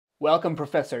Welcome,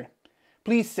 Professor.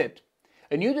 Please sit.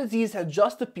 A new disease has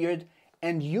just appeared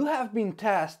and you have been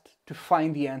tasked to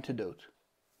find the antidote.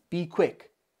 Be quick.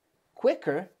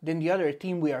 Quicker than the other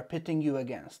team we are pitting you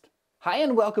against. Hi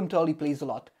and welcome to Ollie Plays a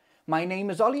Lot. My name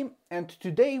is Ollie and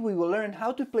today we will learn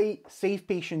how to play Save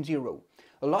Patient Zero,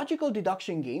 a logical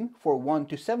deduction game for 1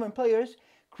 to 7 players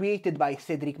created by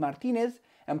Cédric Martinez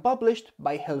and published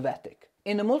by Helvetiq.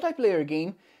 In a multiplayer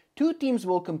game, two teams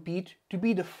will compete to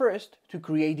be the first to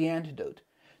create the antidote.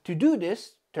 To do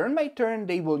this, turn by turn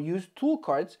they will use tool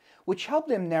cards which help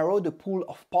them narrow the pool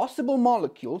of possible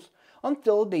molecules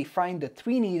until they find the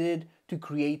 3 needed to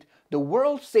create the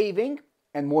world-saving,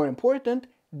 and more important,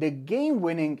 the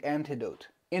game-winning antidote.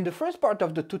 In the first part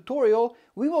of the tutorial,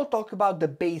 we will talk about the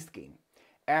base game.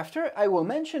 After, I will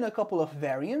mention a couple of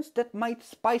variants that might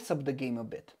spice up the game a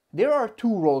bit. There are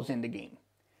 2 roles in the game.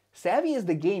 Savvy is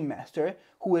the game master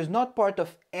who is not part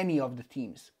of any of the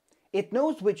teams. It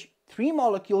knows which 3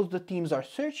 molecules the teams are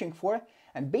searching for,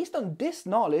 and based on this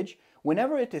knowledge,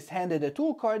 whenever it is handed a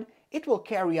tool card, it will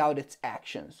carry out its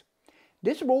actions.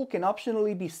 This role can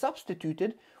optionally be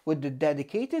substituted with the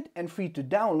dedicated and free to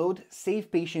download Save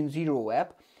Patient Zero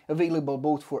app, available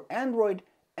both for Android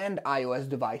and iOS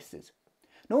devices.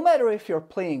 No matter if you're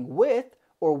playing with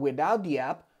or without the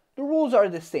app, the rules are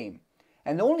the same,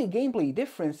 and the only gameplay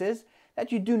difference is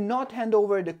that you do not hand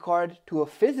over the card to a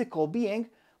physical being,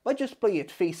 but just play it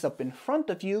face up in front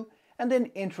of you and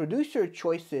then introduce your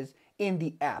choices in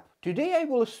the app. Today I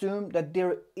will assume that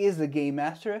there is a game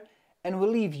master and will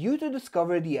leave you to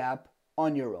discover the app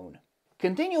on your own.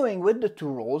 Continuing with the 2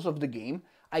 roles of the game,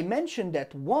 I mentioned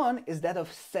that one is that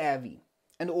of Savvy,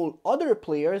 and all other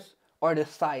players are the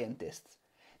scientists.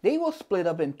 They will split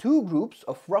up in 2 groups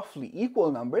of roughly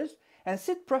equal numbers and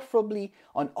sit preferably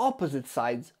on opposite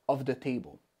sides of the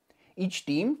table. Each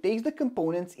team takes the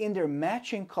components in their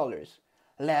matching colors.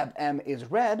 Lab M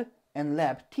is red and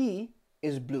Lab T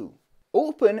is blue.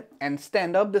 Open and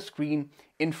stand up the screen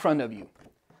in front of you.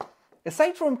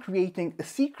 Aside from creating a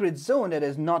secret zone that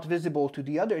is not visible to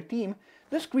the other team,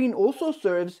 the screen also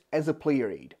serves as a player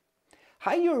aid.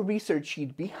 Hide your research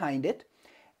sheet behind it,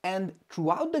 and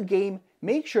throughout the game,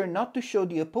 make sure not to show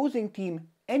the opposing team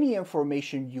any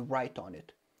information you write on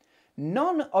it.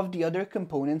 None of the other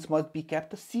components must be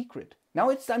kept a secret. Now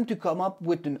it's time to come up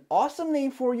with an awesome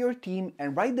name for your team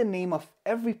and write the name of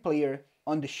every player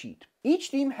on the sheet. Each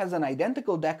team has an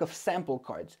identical deck of sample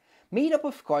cards, made up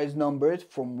of cards numbered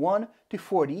from 1 to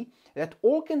 40 that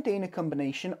all contain a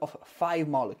combination of 5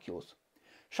 molecules.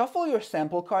 Shuffle your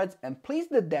sample cards and place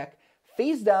the deck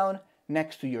face down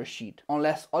next to your sheet.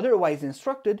 Unless otherwise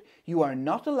instructed, you are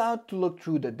not allowed to look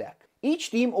through the deck.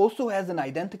 Each team also has an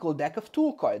identical deck of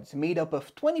tool cards made up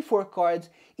of 24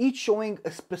 cards, each showing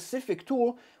a specific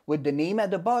tool with the name at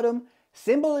the bottom,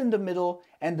 symbol in the middle,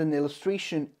 and an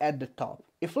illustration at the top.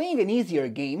 If playing an easier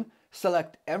game,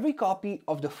 select every copy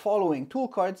of the following tool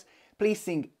cards,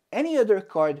 placing any other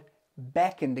card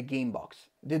back in the game box: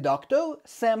 Deducto,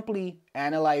 Sampli,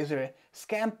 Analyzer,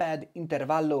 Scampad,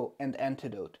 Intervallo, and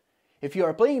Antidote. If you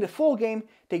are playing the full game,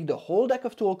 take the whole deck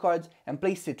of tool cards and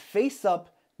place it face up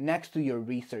next to your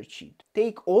research sheet.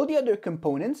 Take all the other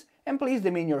components and place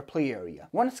them in your play area.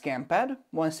 1 Scampad,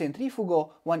 1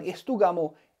 Centrifugo, 1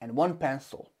 Estugamo, and 1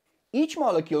 Pencil. Each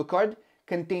molecule card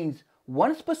contains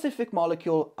 1 specific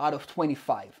molecule out of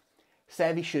 25.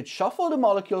 Savvy should shuffle the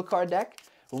molecule card deck,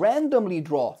 randomly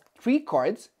draw 3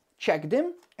 cards, check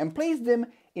them, and place them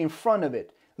in front of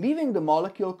it, leaving the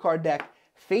molecule card deck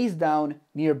face down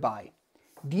nearby.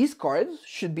 These cards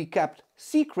should be kept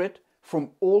secret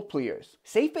from all players.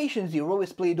 Save Patient Zero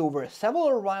is played over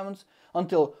several rounds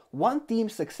until one team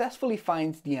successfully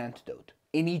finds the antidote.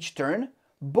 In each turn,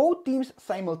 both teams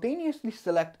simultaneously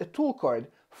select a tool card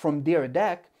from their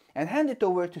deck and hand it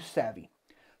over to Savvy.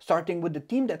 Starting with the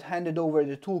team that handed over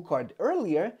the tool card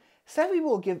earlier, Savvy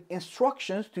will give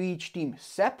instructions to each team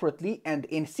separately and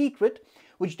in secret,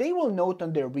 which they will note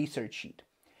on their research sheet.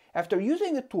 After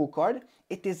using a tool card,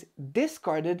 it is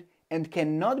discarded and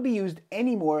cannot be used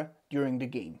anymore during the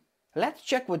game. Let's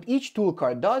check what each tool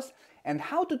card does and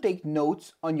how to take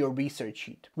notes on your research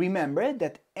sheet. Remember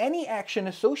that any action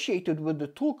associated with the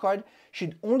tool card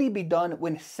should only be done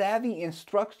when Savvy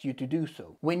instructs you to do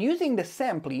so. When using the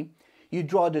Sampli, you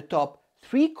draw the top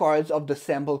 3 cards of the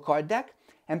sample card deck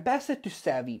and pass it to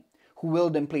Savvy, who will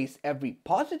then place every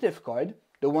positive card,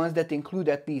 the ones that include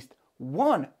at least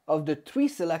 1 of the 3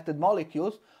 selected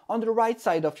molecules, on the right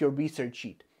side of your research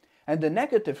sheet, and the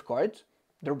negative cards,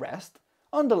 the rest,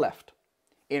 on the left.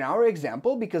 In our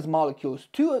example, because molecules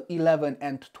 2, 11,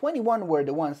 and 21 were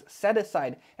the ones set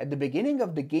aside at the beginning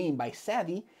of the game by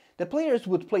Savvy, the players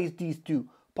would place these 2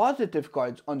 positive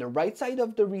cards on the right side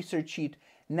of the research sheet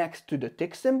next to the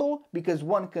tick symbol, because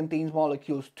one contains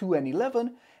molecules 2 and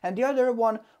 11 and the other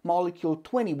one molecule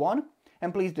 21,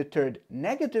 and place the third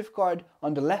negative card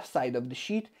on the left side of the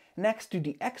sheet next to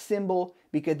the X symbol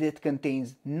because it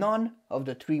contains none of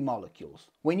the 3 molecules.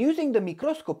 When using the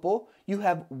microscopo, you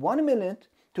have 1 minute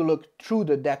to look through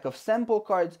the deck of sample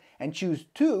cards and choose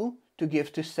 2 to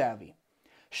give to Savvy.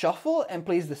 Shuffle and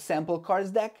place the sample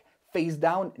cards deck face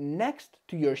down next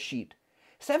to your sheet.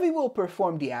 Savvy will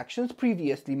perform the actions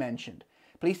previously mentioned,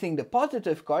 placing the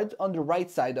positive cards on the right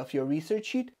side of your research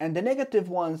sheet and the negative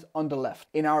ones on the left.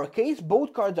 In our case,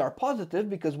 both cards are positive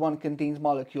because one contains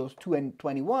molecules 2 and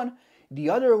 21, the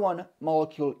other one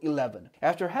molecule 11.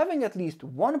 After having at least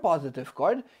one positive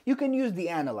card, you can use the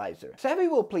analyzer. Savvy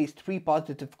will place 3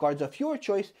 positive cards of your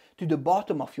choice to the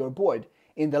bottom of your board.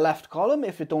 In the left column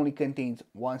if it only contains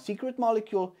 1 secret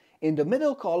molecule, in the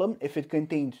middle column if it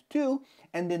contains 2,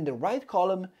 and in the right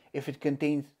column if it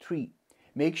contains 3.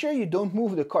 Make sure you don't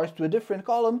move the cards to a different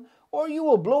column or you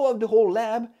will blow up the whole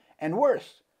lab and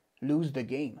worse, lose the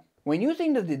game. When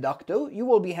using the deducto, you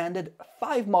will be handed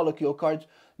 5 molecule cards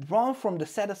drawn from the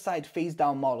set aside face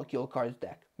down molecule cards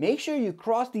deck. Make sure you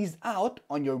cross these out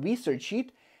on your research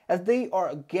sheet as they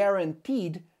are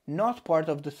guaranteed not part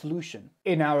of the solution.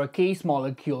 In our case,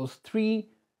 molecules 3,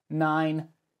 9,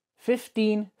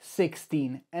 15,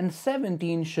 16 and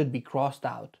 17 should be crossed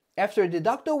out. After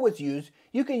deducto was used,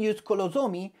 you can use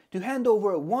colosomi to hand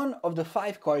over one of the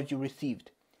 5 cards you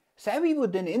received. Savvy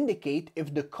would then indicate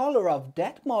if the color of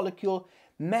that molecule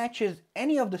matches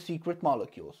any of the secret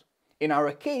molecules. In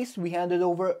our case, we handed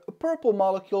over a purple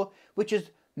molecule which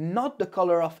is not the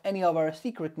color of any of our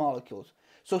secret molecules,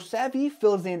 so Savvy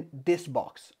fills in this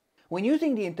box. When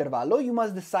using the intervallo, you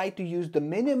must decide to use the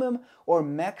minimum or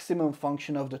maximum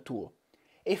function of the tool.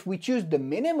 If we choose the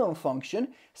minimum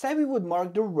function, Savvy would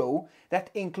mark the row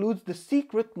that includes the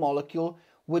secret molecule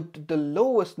with the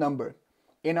lowest number.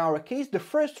 In our case, the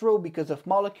first row because of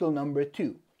molecule number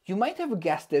 2. You might have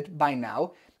guessed it by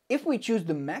now. If we choose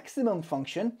the maximum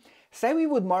function, Savvy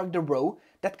would mark the row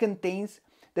that contains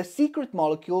the secret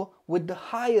molecule with the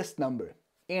highest number.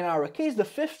 In our case, the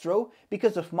 5th row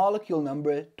because of molecule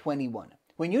number 21.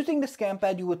 When using the scan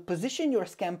pad, you would position your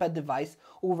scan pad device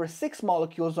over 6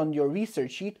 molecules on your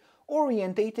research sheet,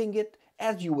 orientating it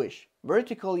as you wish,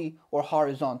 vertically or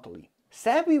horizontally.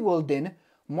 Savvy will then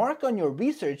mark on your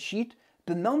research sheet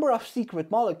the number of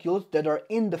secret molecules that are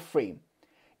in the frame.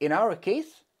 In our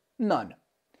case, none.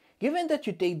 Given that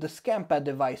you take the scan pad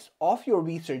device off your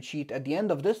research sheet at the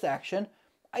end of this action,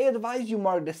 I advise you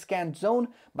mark the scanned zone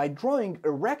by drawing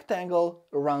a rectangle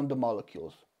around the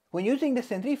molecules. When using the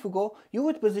centrifugo, you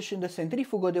would position the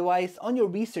centrifugo device on your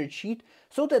research sheet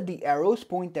so that the arrows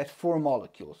point at 4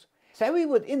 molecules. Savvy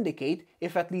would indicate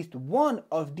if at least one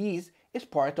of these is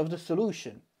part of the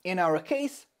solution. In our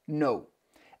case, no.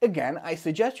 Again, I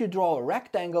suggest you draw a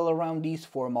rectangle around these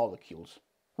 4 molecules.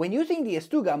 When using the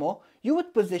estugamo, you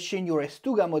would position your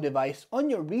estugamo device on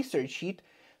your research sheet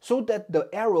so that the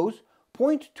arrows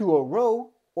point to a row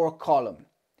or column.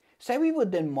 Savvy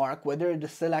would then mark whether the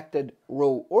selected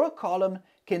row or column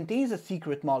contains a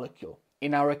secret molecule.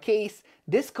 In our case,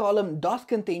 this column does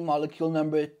contain molecule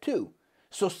number 2,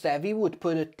 so Savvy would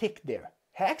put a tick there.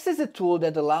 Hex is a tool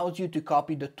that allows you to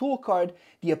copy the tool card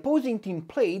the opposing team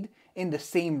played in the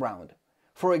same round.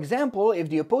 For example, if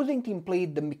the opposing team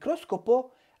played the microscopo,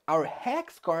 our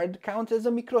hex card counts as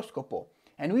a microscopo,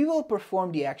 and we will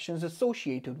perform the actions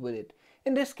associated with it.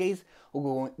 In this case,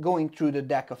 going through the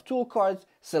deck of tool cards,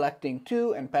 selecting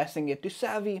 2 and passing it to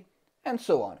Savvy, and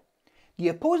so on. The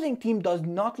opposing team does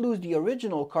not lose the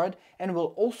original card and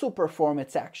will also perform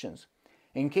its actions.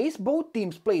 In case both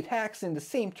teams played hacks in the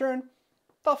same turn,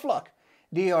 tough luck.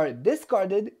 They are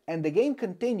discarded and the game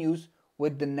continues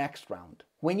with the next round.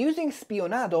 When using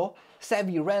Spionado,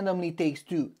 Savvy randomly takes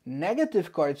 2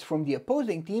 negative cards from the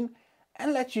opposing team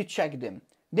and lets you check them,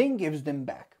 then gives them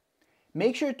back.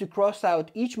 Make sure to cross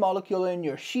out each molecule in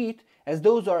your sheet as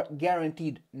those are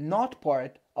guaranteed not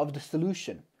part of the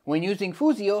solution. When using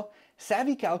Fusio,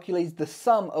 Savvy calculates the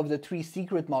sum of the 3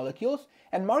 secret molecules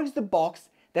and marks the box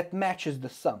that matches the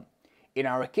sum. In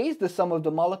our case, the sum of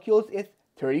the molecules is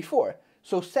 34,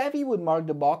 so Savvy would mark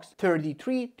the box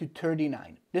 33 to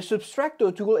 39. The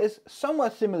Subtracto tool is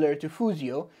somewhat similar to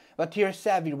Fusio, but here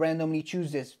Savvy randomly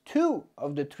chooses 2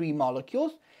 of the 3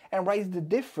 molecules and writes the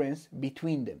difference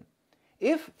between them.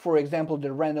 If, for example,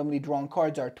 the randomly drawn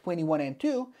cards are 21 and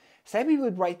 2, Savvy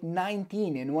would write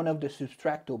 19 in one of the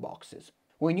Subtracto boxes.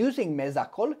 When using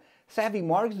Mezzacol, Savvy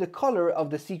marks the color of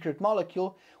the secret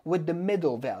molecule with the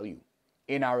middle value.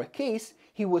 In our case,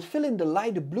 he would fill in the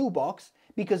light blue box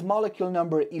because molecule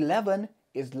number 11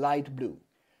 is light blue.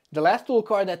 The last tool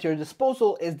card at your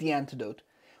disposal is the antidote.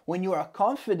 When you are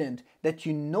confident that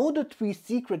you know the 3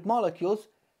 secret molecules,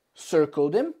 circle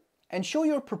them and show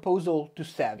your proposal to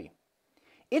Savvy.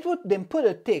 It would then put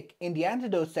a tick in the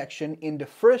antidote section in the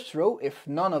first row if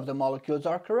none of the molecules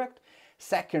are correct,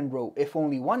 second row if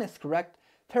only one is correct,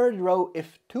 third row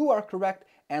if 2 are correct,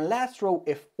 and last row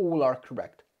if all are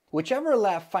correct. Whichever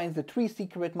lab finds the 3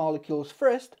 secret molecules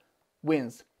first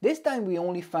wins. This time we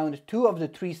only found 2 of the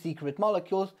 3 secret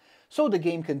molecules, so the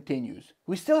game continues.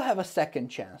 We still have a second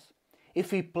chance.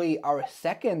 If we play our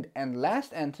second and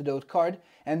last antidote card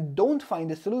and don't find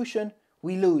the solution,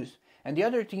 we lose, and the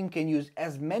other team can use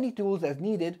as many tools as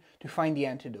needed to find the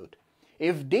antidote.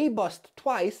 If they bust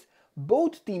twice,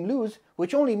 both teams lose,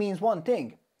 which only means one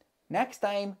thing. Next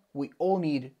time, we all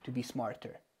need to be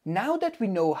smarter. Now that we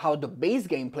know how the base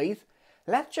game plays,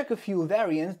 let's check a few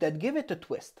variants that give it a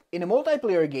twist. In a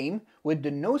multiplayer game with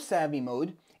the no savvy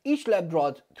mode, each lab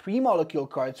draws 3 molecule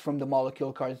cards from the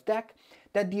molecule cards deck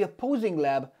that the opposing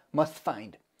lab must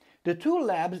find. The 2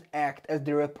 labs act as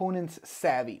their opponent's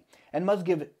savvy and must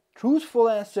give truthful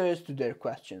answers to their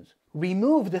questions.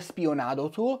 Remove the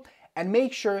Spionado tool and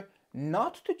make sure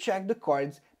not to check the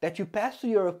cards that you pass to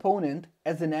your opponent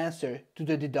as an answer to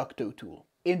the Deducto tool.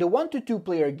 In the 1 to 2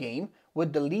 player game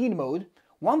with the lead mode,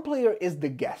 one player is the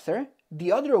guesser,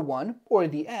 the other one, or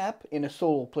the app in a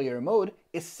solo player mode,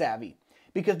 is savvy.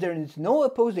 Because there is no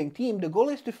opposing team, the goal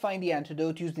is to find the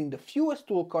antidote using the fewest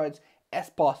tool cards as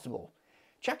possible.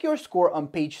 Check your score on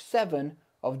page 7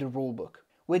 of the rulebook.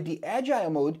 With the Agile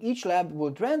mode, each lab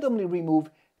will randomly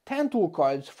remove 10 tool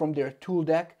cards from their tool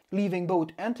deck, leaving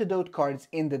both antidote cards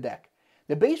in the deck.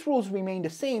 The base rules remain the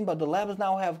same, but the labs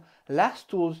now have less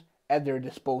tools at their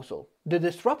disposal. The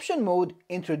Disruption mode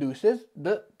introduces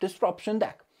the Disruption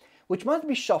deck, which must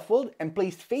be shuffled and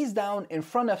placed face down in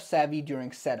front of Savvy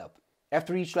during setup.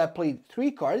 After each lab played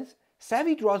 3 cards,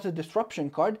 Savvy draws a Disruption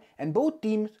card and both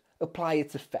teams apply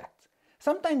its effects.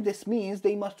 Sometimes this means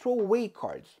they must throw away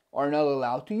cards, are not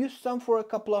allowed to use some for a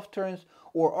couple of turns,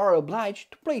 or are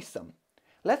obliged to play some.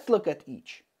 Let's look at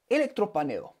each.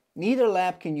 Electropanel. Neither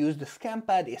lab can use the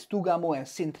Scampad, Estugamo and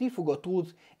Centrifugo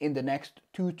tools in the next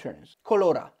 2 turns.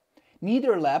 Colora.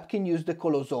 Neither lab can use the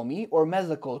Colosomi or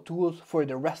Mezzacol tools for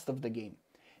the rest of the game.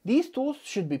 These tools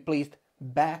should be placed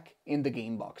back in the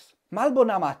game box.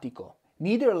 Malbonamatico.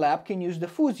 Neither lab can use the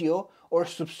Fusio or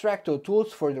Substracto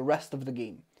tools for the rest of the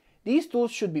game. These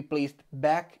tools should be placed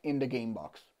back in the game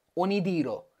box.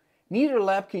 Onidiro. Neither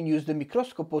lab can use the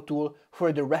Microscopo tool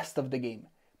for the rest of the game.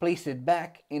 Place it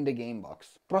back in the game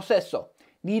box. Processo.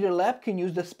 Neither lab can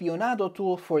use the Spionado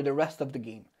tool for the rest of the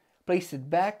game. Place it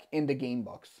back in the game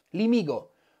box. Limigo.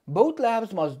 Both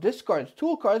labs must discard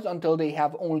tool cards until they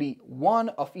have only 1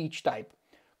 of each type.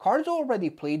 Cards already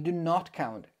played do not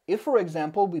count. If, for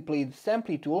example, we played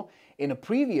Sampli tool in a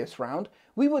previous round,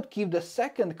 we would keep the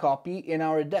second copy in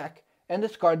our deck and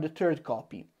discard the third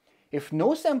copy. If no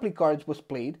Sampli cards was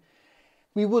played,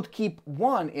 we would keep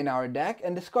 1 in our deck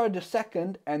and discard the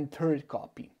second and third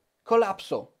copy.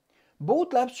 Collapso.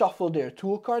 Both labs shuffle their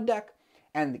tool card deck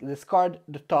and discard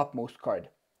the topmost card.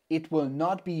 It will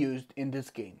not be used in this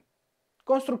game.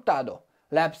 Constructado.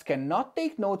 Labs cannot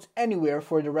take notes anywhere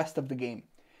for the rest of the game.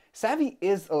 Savvy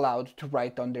is allowed to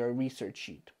write on their research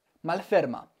sheet.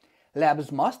 Malferma.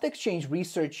 Labs must exchange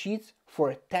research sheets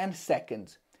for 10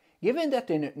 seconds. Given that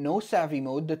in no Savvy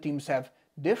mode the teams have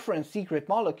different secret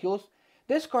molecules,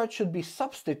 this card should be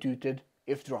substituted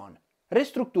if drawn.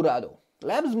 Reestructurado.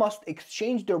 Labs must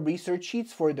exchange their research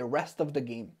sheets for the rest of the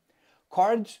game.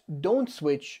 Cards don't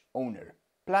switch owner.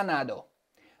 Planado.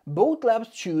 Both labs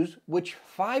choose which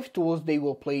 5 tools they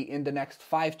will play in the next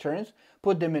 5 turns,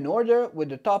 put them in order with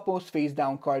the topmost face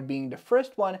down card being the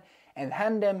first one, and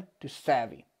hand them to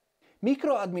Savvy.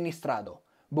 Microadministrado.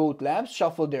 Both labs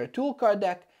shuffle their tool card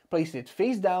deck, place it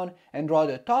face down, and draw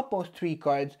the topmost 3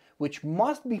 cards, which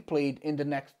must be played in the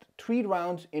next 3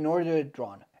 rounds in order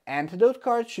drawn. Antidote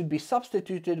cards should be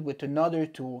substituted with another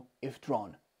tool if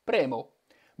drawn. Premo.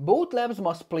 Both labs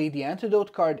must play the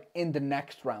antidote card in the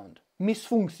next round.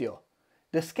 Misfunctio.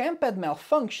 The Scampad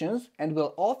malfunctions and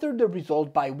will alter the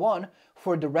result by 1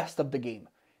 for the rest of the game.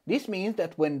 This means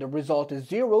that when the result is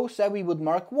 0, Savvy would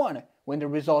mark 1. When the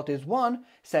result is 1,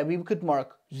 Savvy could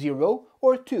mark 0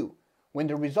 or 2. When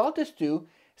the result is 2,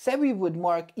 Savvy would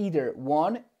mark either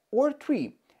 1 or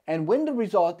 3. And when the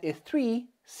result is 3,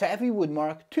 Savvy would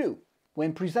mark 2.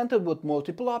 When presented with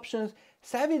multiple options,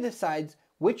 Savvy decides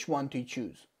which one to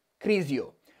choose.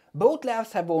 Crisio. Both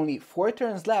labs have only 4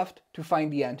 turns left to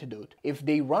find the antidote. If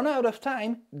they run out of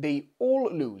time, they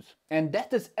all lose. And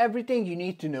that is everything you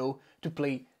need to know to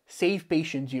play Save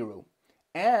Patient Zero,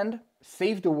 and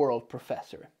Save the World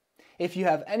Professor. If you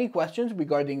have any questions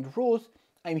regarding the rules,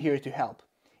 I'm here to help.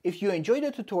 If you enjoyed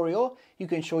the tutorial, you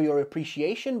can show your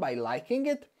appreciation by liking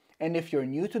it, and if you're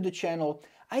new to the channel,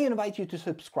 I invite you to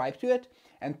subscribe to it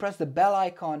and press the bell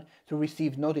icon to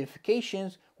receive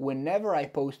notifications whenever I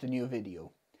post a new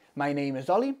video. My name is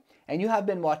Ollie, and you have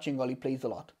been watching Ollie Plays a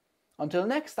Lot. Until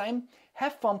next time,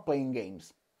 have fun playing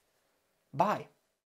games. Bye!